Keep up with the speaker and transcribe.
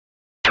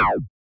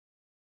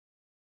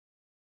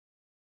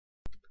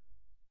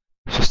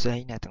Số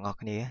giấy này tặng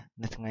ngọc này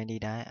là thằng ngày đi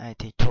đá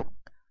iTecTube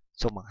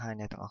số bằng hai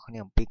này tặng ngọc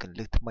này bị cần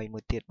lực thay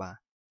mới tiết bà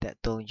tệ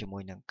tương cho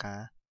mùi nâng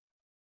cá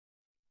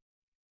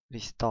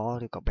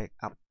restore ឬក៏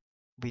backup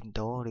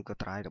Windows ឬក៏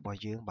drive របស់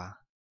យើងបាទ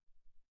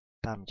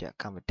តាមរយៈ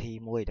កម្មវិធី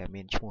មួយដែល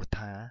មានឈ្មោះ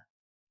ថា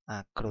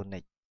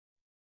Acronic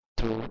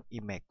True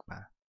iMac បា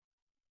ទ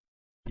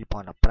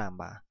2015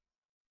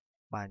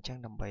បាទអញ្ចឹង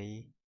ដើម្បី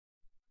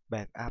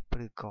backup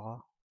ឬក៏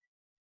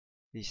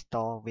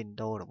restore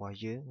Windows របស់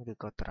យើងឬ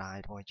ក៏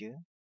drive របស់យើង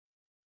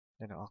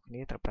អ្នកទាំងអស់គ្នា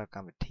ត្រូវប្រើក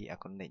ម្មវិធី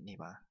Acronic នេះ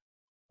បាទ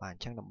អ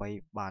ញ្ចឹងដើម្បី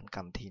បានក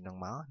ម្មវិធីនឹង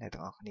មកអ្នក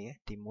ទាំងអស់គ្នា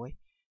ទី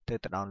1ត្រូវ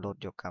ទៅ download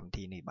យកកម្មវិ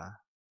ធីនេះបាទ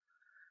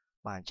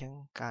អញ្ចឹង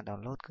ការ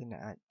download គឺអ្ន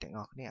កអាចទាំងអ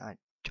ស់គ្នាអាច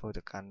ចូល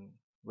ទៅកាន់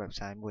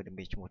website មួយដែល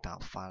មានឈ្មោះថា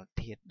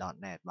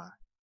filetheat.net បាទ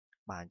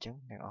អញ្ចឹង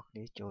អ្នកនរគ្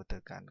នាចូលទៅ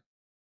កាន់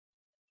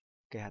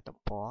គេហទំ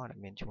ព័រដែល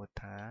មានឈ្មោះ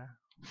ថា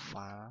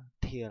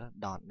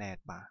filetheat.net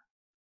បាទ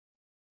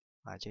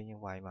អញ្ចឹងយើ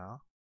ងវាយមក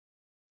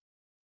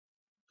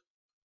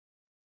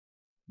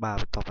បាទ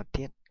បន្តមក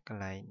ទៀតក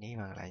ន្លែងនេះ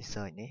បាទកន្លែង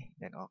search នេះ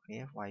អ្នកនរគ្នា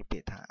វាយពា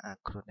ក្យថា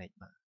Acronic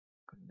បាទ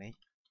Acronic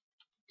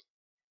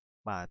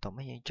បាទបន្តម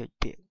កយើងចុច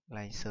ពាក្យកន្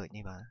លែង search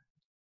នេះបាទ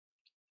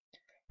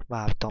ប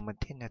ន្តមក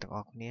ទៀតអ្នកទាំងអ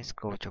ស់គ្នា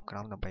scroll ចុះក្រោ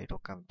មដើម្បីរ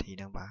កកម្មវិធី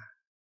ហ្នឹងបា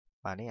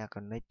ទនេះ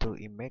Acronic True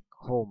iMac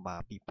Home បា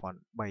ទ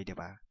2003ទេ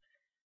បាទ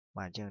អ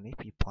ញ្ចឹងនេះ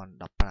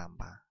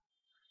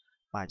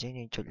2015បាទអញ្ចឹង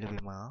យើងចុចលើវា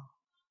មក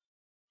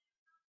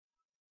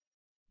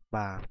ប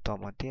ន្ត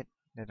មកទៀត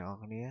អ្នកទាំងអ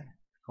ស់គ្នា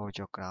ចូល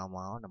ចុះក្រោមម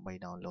កដើម្បី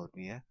download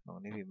វាក្នុង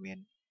នេះវាមាន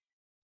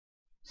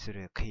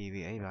serial key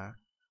វាអីបាទ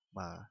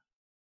អ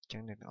ញ្ចឹ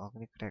ងអ្នកទាំងអស់គ្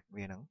នា crack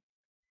វាហ្នឹង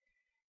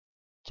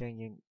អញ្ចឹង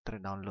យើងត្រូវ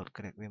download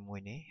crack វាមួយ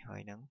នេះហើ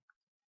យនឹង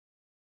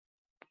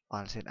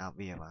file set up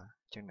វាបាទ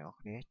អញ្ចឹងអ្នកទាំងអស់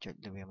គ្នាចុច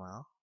លើវាមក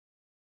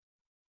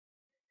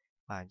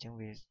អញ្ចឹង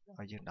វា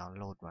ឲ្យយើង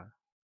download បាទ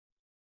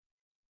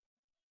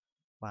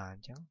អ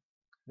ញ្ចឹង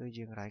គឺ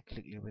យើង right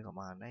click លើវាក៏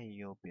បានដែរ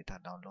យកពាក្យថា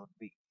download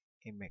big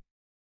image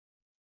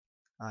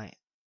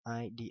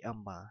IDM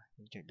បាទ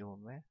យើងចុចលើ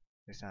មែន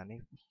ដោយសារនេះ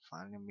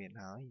file ខ្ញុំមាន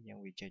ហើយយើង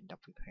វាចេញ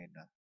duplicate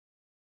ដែរ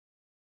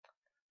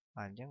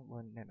អញ្ចឹងបើ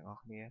អ្នកទាំងអ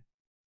ស់គ្នា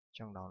ច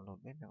ង់ download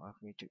វិញអ្នកទាំងអស់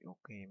គ្នាចុច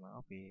OK មក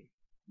ពី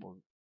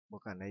បើ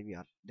ករណីវា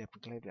អត់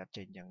duplicate វាអត់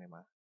ចេញអញ្ចឹងទេ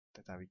បាទ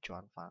តែថាវាជា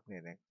ន់ file គ្នា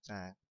ដែរសា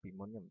រពី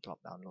មុនខ្ញុំធ្លា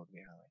ប់ download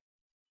វាហើយ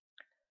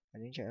អ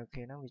ញ្ចឹងចុច OK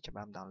ហ្នឹងវាច្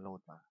បាស់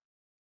download បាទ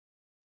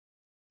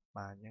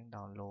អញ្ចឹង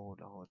download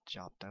រហូតច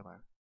ប់ទៅបា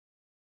ទ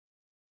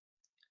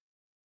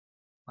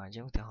អញ្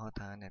ចឹងឧទាហរណ៍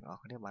ថាអ្នកនរ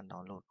គ្នាបាន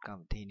download កម្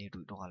មវិធីនេះ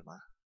រួចរាល់បា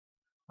ទ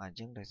អញ្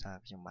ចឹងដោយសារ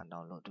ខ្ញុំបាន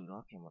download រួចរា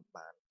ល់ខ្ញុំមិន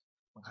បាន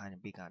បង្ហាញ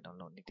អំពីការ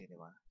download នេះទេ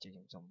បាទអញ្ចឹងខ្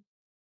ញុំសូម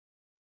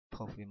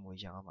post វាមួយ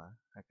យ៉ាងបាទ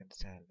ហើយ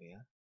cancel វា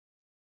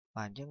អ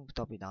ញ្ចឹងបន្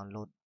ទាប់ពី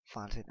download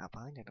file set up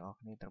ហើយអ្នកនរ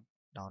គ្នាត្រូវ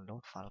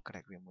download file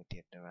crack វាមួយទៀ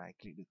តដោយ right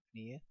click ដូចគ្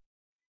នា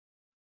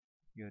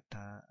យក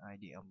ថា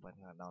IDM បាទ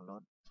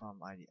download from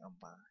IDM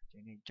បាទអ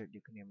ញ្ចឹងចុចដូ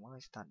ចគ្នាមក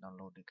start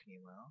download ដូចគ្នា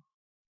មក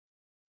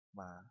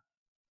បាទ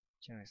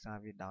ចឹងដោយសារ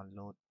វា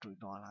download រួច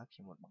រាល់ហើយខ្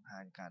ញុំមិនបង្ហា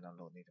ញការ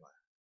download នេះទេបា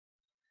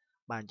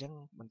ទអញ្ចឹង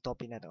បន្ទាប់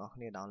ពីអ្នកទាំងអស់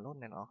គ្នា download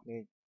អ្នកទាំងអស់គ្នា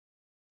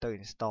ទៅ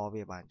install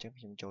វាបាទអញ្ចឹង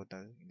ខ្ញុំចូល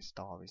ទៅ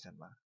install វាសិន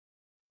បាទ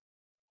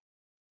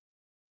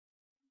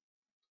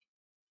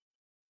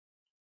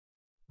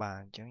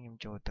អញ្ចឹងខ្ញុំ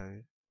ចូលទៅ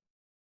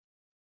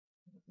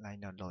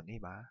line download នេះ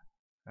បាទ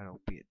រក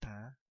ពាក្យថា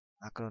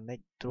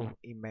Acronic True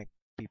iMac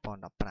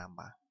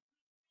 2015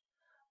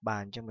បាទ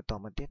អញ្ចឹងបន្ត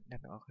មកទៀតអ្នក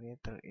ទាំងអស់គ្នា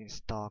ត្រូវ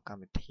install កម្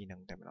មវិធីនឹ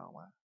ងតែម្ដង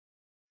បាទ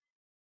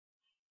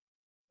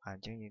អ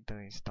ញ្ចឹងយើងត្រូ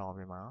វ install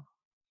វាមក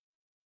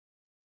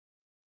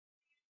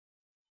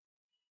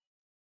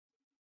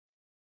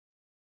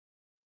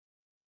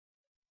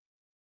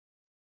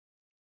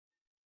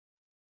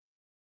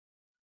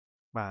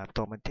បន្ត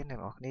មកទៀតអ្នកទាំ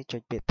ងអស់គ្នាចុ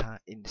ចពាក្យថា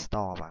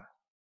install បាទ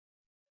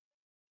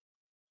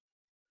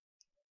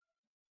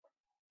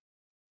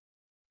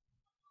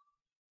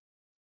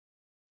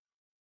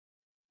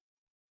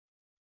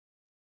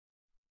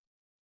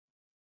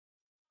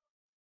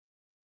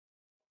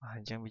អ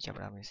ញ្ចឹងវាចាប់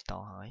ផ្ដើម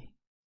install ហើយ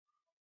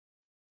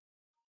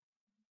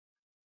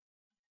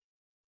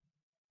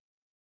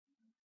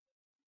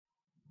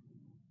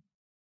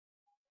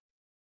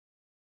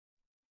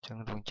អញ្ចឹង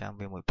រងចាំ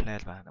វាមួយ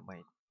plate បាទដើម្បី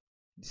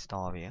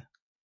install វា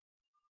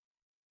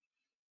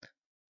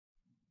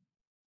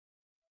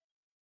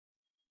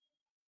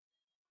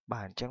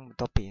អញ្ចឹងបន្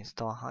ទាប់ពី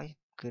install ហើយ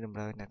គឺតម្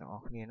រូវអ្នកទាំងអ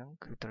ស់គ្នាហ្នឹង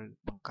គឺត្រូវ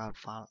បង្កើត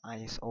file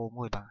ISO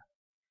មួយបាទ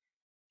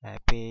តែ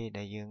ពេល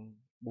ដែលយើង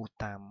boot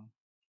តាម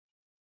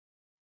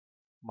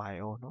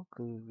BIOS នោះ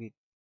គឺវា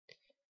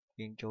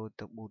យើងចូល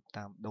ទៅ boot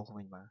តាម DOS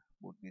វិញបាទ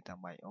boot វាតាម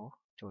BIOS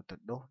ចូលទៅ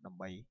DOS ដើម្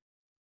បី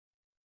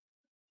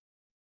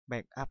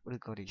backup ឬ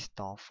ក៏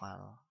restore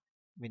file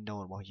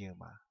Windows របស់យើង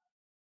បាទ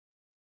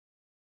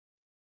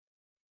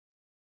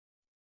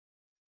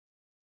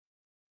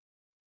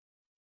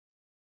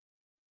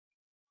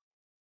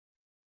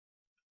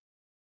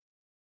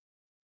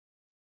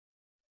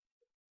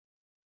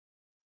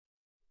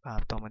ប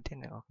ន្តមកទៀត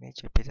អ្នកនរគ្នា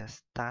ចុចពាក្យថា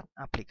start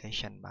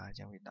application បាទអញ្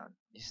ចឹងវាដល់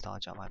install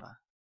ចប់ហើយបាទ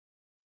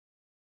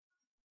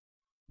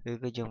ឬ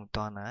ក៏យើងមិនត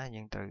ន់ណា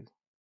យើងត្រូវ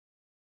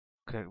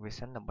create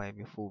version ដើម្បី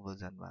វា full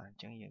version បាទអ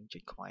ញ្ចឹងយើងចុ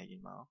ចខ្វែងវិ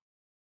ញមក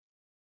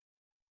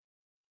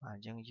បាទអ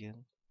ញ្ចឹងយើង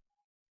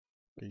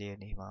ពលា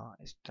នេះមក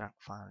extract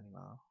file នេះម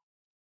ក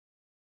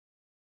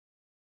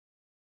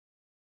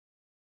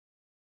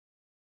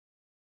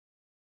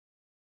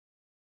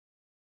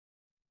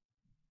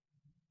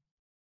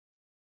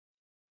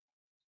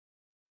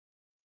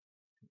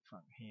ฝา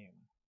ก here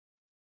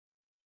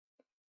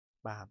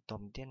បាទប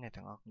ន្តទៀតអ្នក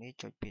ទាំងអស់គ្នា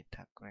ចុចពាក្យ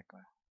ថា crack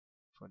បាទ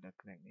folder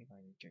crack នេះបាទ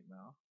យើងចុចម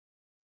ក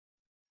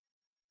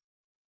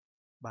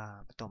បាទ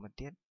បន្ត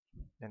ទៀត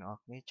អ្នកទាំងអ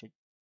ស់គ្នាចុច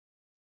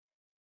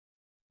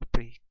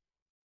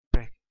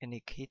press any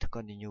key to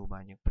continue បា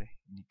ទយើង press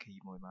any key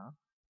មួយមក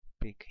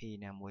ពី key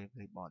ណាមួយ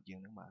គឺ board យើង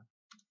ហ្នឹង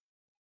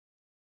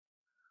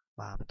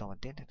បាទបន្ត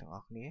ទៀតអ្នកទាំងអ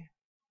ស់គ្នា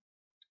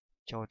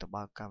ចូលទៅ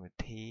បើកកម្មវិ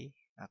ធី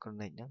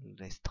acronym ហ្នឹង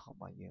desktop រ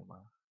បស់យើង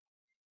បាទ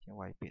យើង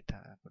វាយពាក្យថា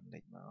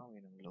acronym មកវា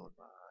នឹង load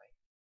មកហើយ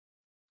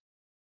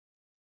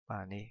បា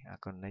ទនេះ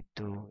acronym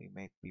to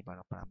image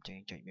 2015ចឹង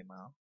ចុចវាម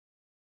ក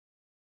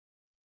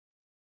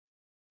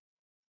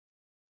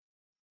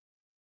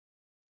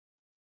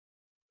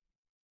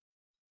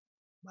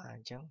បាទអ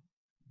ញ្ចឹង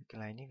ក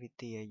ន្លែងនេះវា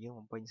ទាឲ្យយើង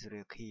បំពេញ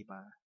serial key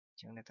បាទអញ្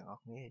ចឹងអ្នកទាំងអ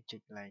ស់គ្នាចុច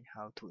កន្លែង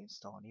how to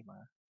install នេះបា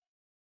ទ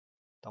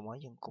តោះមក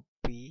យើង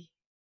copy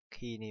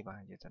key នេះបា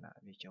ទយកទៅដាក់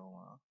វាចូលម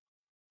ក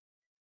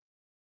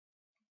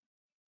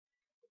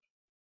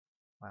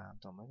បាទ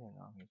តោះមកអ្នកទាំង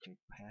អស់គ្នាចុច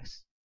paste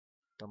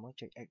តោះមក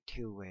ចុច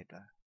activate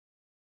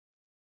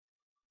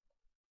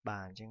បា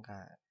ទអញ្ចឹងកា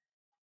រ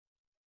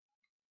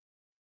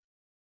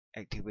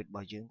activate រប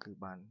ស់យើងគឺ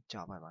បានច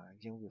ប់ហើយបាទអ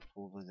ញ្ចឹងវា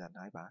full version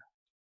ហើយបាទ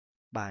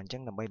អញ្ចឹ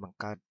ងដើម្បីបង្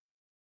កើត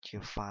ជា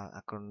file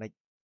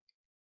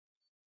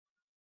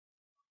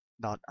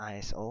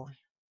acronic.iso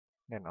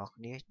អ្នកនរ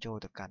គ្នាចូល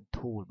ទៅកាន់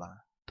tool បាទ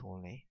tool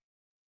នេះ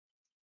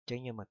អញ្ចឹង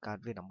យើងមកកើត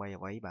វាដើម្បី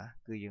អ្វីបាទ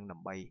គឺយើងដើ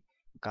ម្បី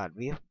កើត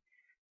វា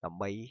ដើម្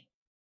បី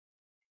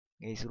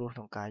ងាយស្រួលក្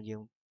នុងការយើ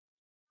ង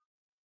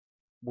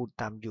boot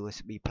តាម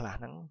USB flash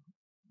ហ្នឹង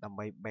ដើម្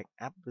បី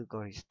backup ឬក៏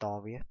restore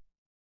វា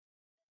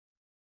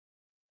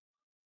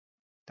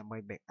ដើម្បី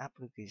backup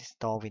ឬក៏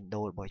restore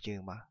Windows របស់យើ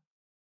ងបាទ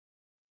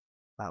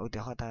ឧ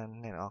ទាហរណ៍ថា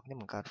អ្នកនរគ្នា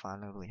បង្កើត file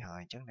នឹងរួចហើយ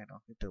អញ្ចឹងអ្នកនរ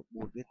គ្នាទៅ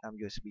boot វាតាម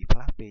USB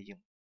flash ពេលយើង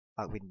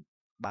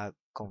បើក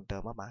computer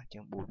មកបាទអញ្ចឹ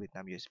ង boot វាតា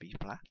ម USB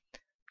flash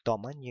បន្ទា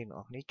ប់មកយើងអ្នកនរ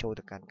គ្នាចូល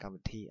ទៅកាន់កម្ម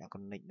វិធី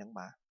acronic ហ្នឹង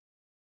បាទ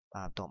ប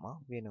ន្ទាប់មក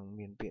វានឹង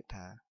មានពាក្យ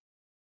ថា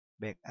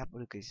backup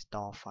ឬក៏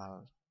restore file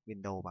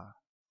Windows បាទ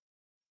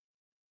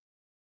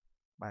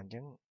អញ្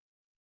ចឹង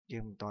យើ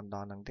ងមិនទាន់ដ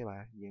ល់ហ្នឹងទេបា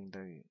ទយើងត្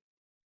រូវ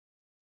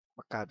ប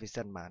ង្កើតវា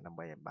សិនបាទដើម្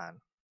បីឲ្យបាន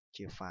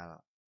ជា file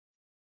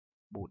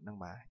boot ហ្នឹង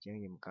បាទអញ្ចឹង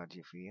យើងបង្កើត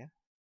ជាវា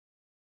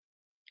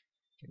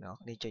អ្នកនរ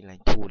គ្នាចុចឡើង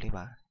tool នេះ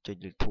បាទចុច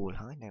លើ tool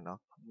ហើយអ្នកនរ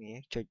គ្នា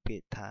ចុចពា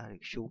ក្យថា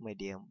request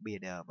media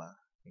builder បាទ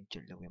យើងចុ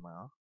ចលើវាម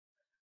ក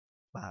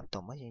បាទបន្ទា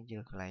ប់មកយើងយ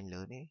កកន្លែង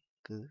លើនេះ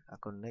គឺ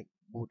acronic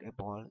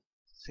bootable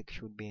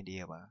secure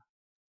media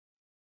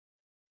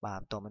បា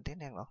ទបន្ទាប់មកទៀត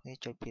អ្នកនរគ្នា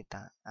ចុចពាក្យ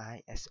ថា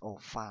iso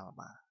file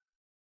បាទ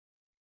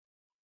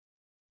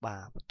ប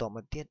ន្ទាប់ម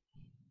កទៀត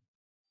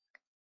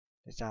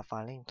ដោយសារ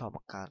file នេះខ្ញុំប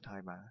ង្កើតហើ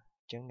យបាទអ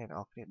ញ្ចឹងអ្នកន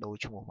រគ្នាដូរ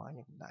ឈ្មោះមក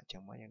យើងដាក់អញ្ចឹ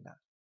ងមកយើងដា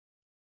ក់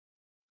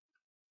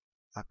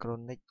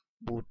acronic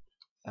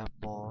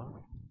bootable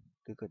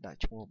គឺក៏ដាក់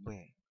ឈ្មោះបែ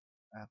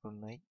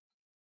acronic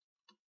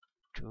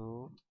to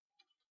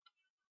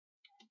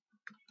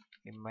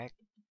iMac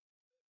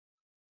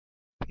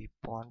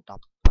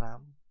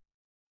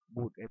 2015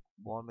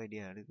 bootable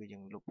media ឬក៏យើ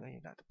ងលុបទៅយើ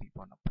ងដាក់ទៅ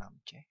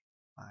2015ចេះ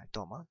បាទ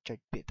តោះមកចុច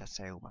ពាក្យថា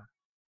save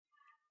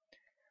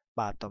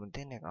បាទតោះមែន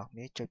ទេអ្នកនរគ្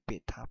នាចុចពា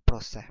ក្យថា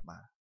process បា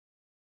ទ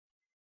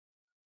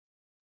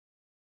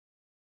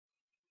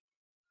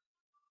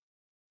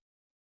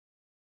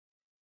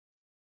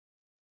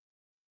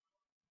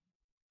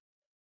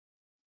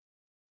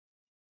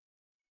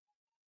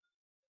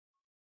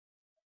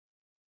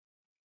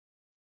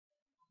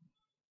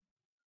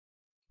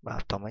ប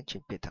ន្ទាប់មកចុ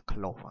ចពាក្យថា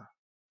close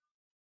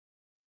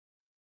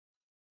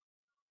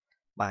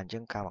បាទអញ្ចឹ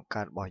ងការបង្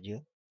កើតរបស់យើ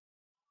ង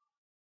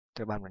ត្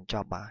រូវបានបញ្ច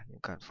ប់បាទយើ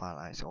ងកើត file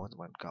ISO ត្រូវ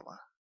បានបញ្ចប់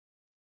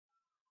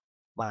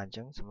បាទអញ្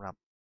ចឹងសម្រាប់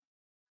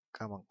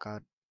ការបង្កើ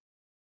ត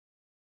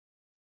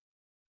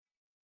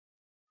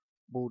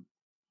boot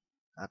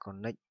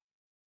acronic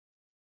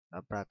ដោ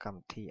យប្រើកម្ម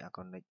វិធី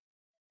acronic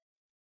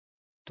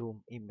to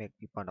iMac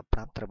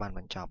 2015ត្រូវបានប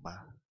ញ្ចប់បា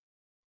ទ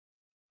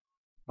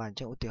អញ្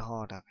ចឹងឧទាហ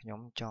រណ៍ថាខ្ញុំ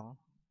ចង់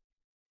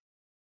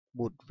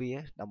boot វា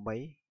ដើម្បី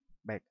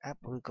backup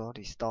ឬក៏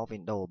restore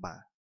Windows បា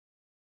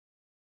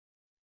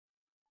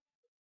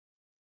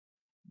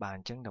ទអ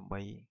ញ្ចឹងដើម្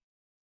បី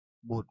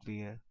boot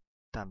វា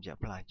តាមរយៈ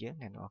flash យើង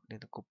អ្នកនរគ្នា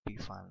ទៅ copy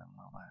file ហ្នឹង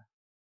មកបាទ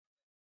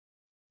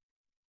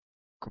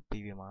copy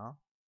វាមក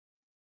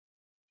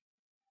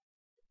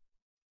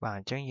បាទ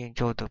អញ្ចឹងយើង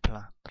ចូលទៅ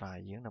flash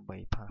drive យើងដើម្បី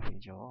pass វា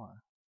ចូ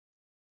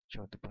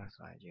លទៅ flash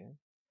drive យើង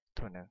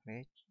ធ្វើអ្នកគ្នា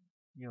យ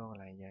កក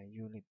ន្លែង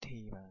Unity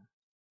បាទ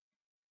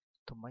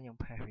ទៅមកយើង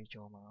pass វា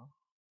ចូលមក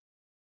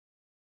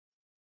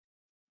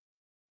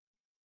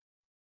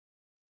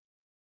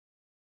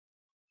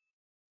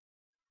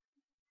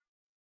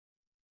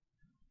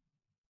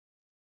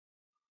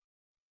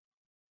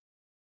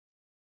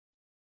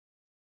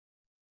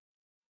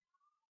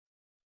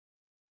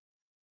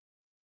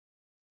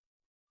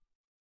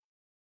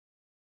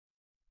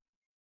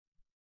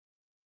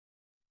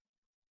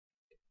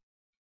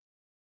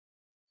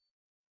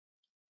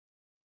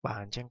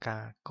bạn chẳng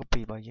cả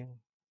copy bao nhiêu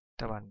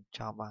ta bạn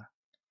cho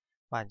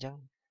bạn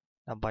chẳng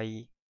là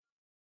bay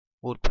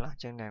boot plus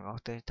chẳng này có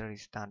tới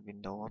restart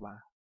Windows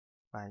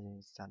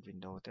bạn start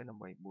Windows tới là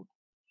bay boot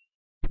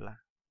plus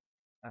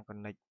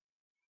connect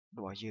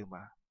đuổi dư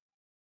bà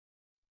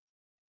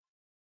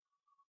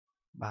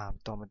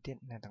ต่อมาទៀត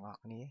នៅទាំងអស់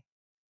គ្នា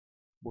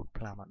boot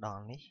plus ម្ដង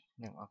នេះ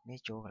អ្នកនរគ្នា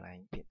ចូលកន្លែង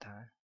ពាក្យថា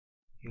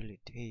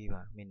utility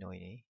បាទ menu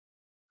នេះ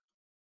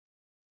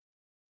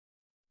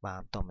បា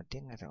ទបន្តមកទៀ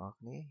តអ្នកទាំងអស់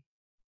គ្នា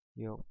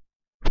យក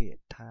ពាក្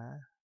យថា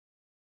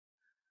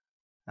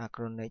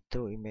acronym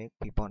through image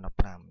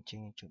 2015អញ្ចឹ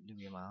ងចុចលើ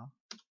វាមក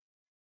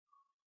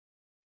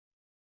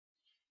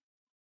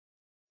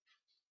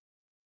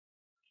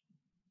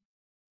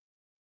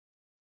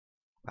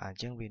បាទអ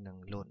ញ្ចឹងវានឹង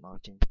load មក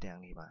ចេញផ្ទាំង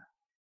នេះបាទ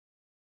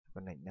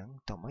connect ហ្នឹង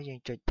តោះមកយើង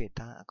ចុចពាក្យ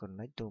ថា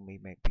acronym through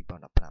image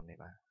 2015នេះ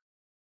បាទ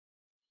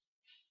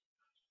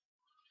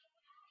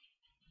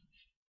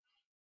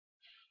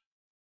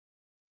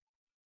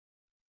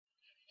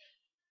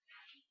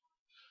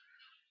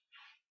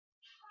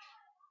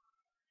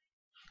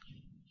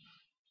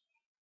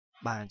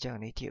បាទអញ្ចឹង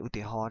នេះជាឧ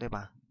ទាហរណ៍ទេ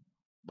បាទ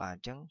បាទអ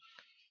ញ្ចឹង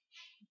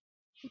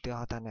ឧទាហ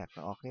រណ៍ថាអ្នក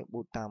ទាំងអស់គ្នា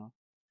boot តាម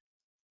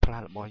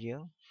flash របស់យើ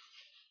ង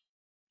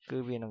គឺ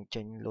វានឹង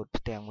ចេញ load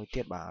ផ្ទាំងមួយ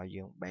ទៀតបាទឲ្យ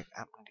យើង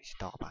backup និង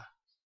restore បា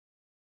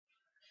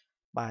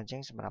ទអញ្ចឹ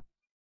ងសម្រាប់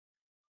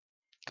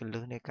គន្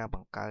លឹះនៃការប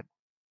ង្កើត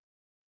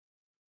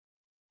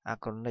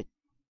acronym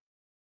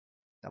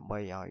ដើម្បី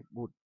ឲ្យ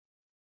boot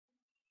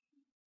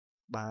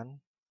បាន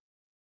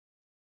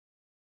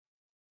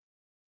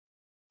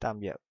តាម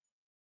រយៈ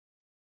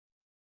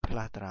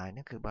flash drive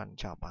នេះគឺបាន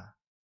ចប់បាទ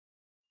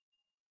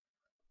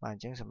អ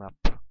ញ្ចឹងសម្រាប់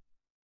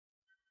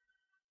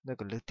នៅ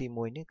គន្លឹះទី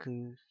1នេះគឺ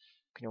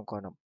ខ្ញុំក៏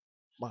នឹង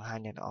បង្ហាញ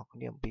អ្នកទាំងអស់គ្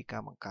នាអំពីកា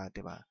របង្កើត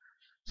ទេបាទ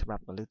សម្រា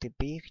ប់គន្លឹះទី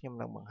2ខ្ញុំ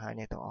នឹងបង្ហាញ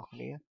អ្នកទាំងអស់គ្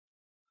នា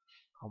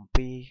អំ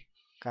ពី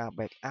ការ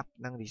backup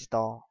និង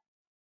restore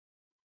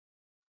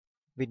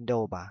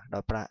Windows បាទដោ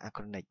យប្រើ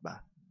acronym បា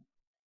ទ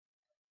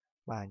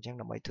អញ្ចឹង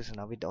ដើម្បីទស្ស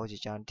នាវីដេអូជា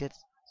ច្រើនទៀត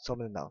សូម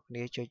អ្នកទាំងអស់គ្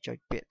នាជួយចុច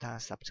ពាក្យថា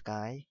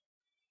Subscribe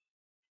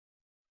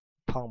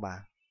ផងបា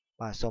ទ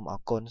សូមអរ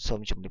គុណសូម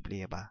ជម្រាប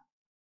លាបាទ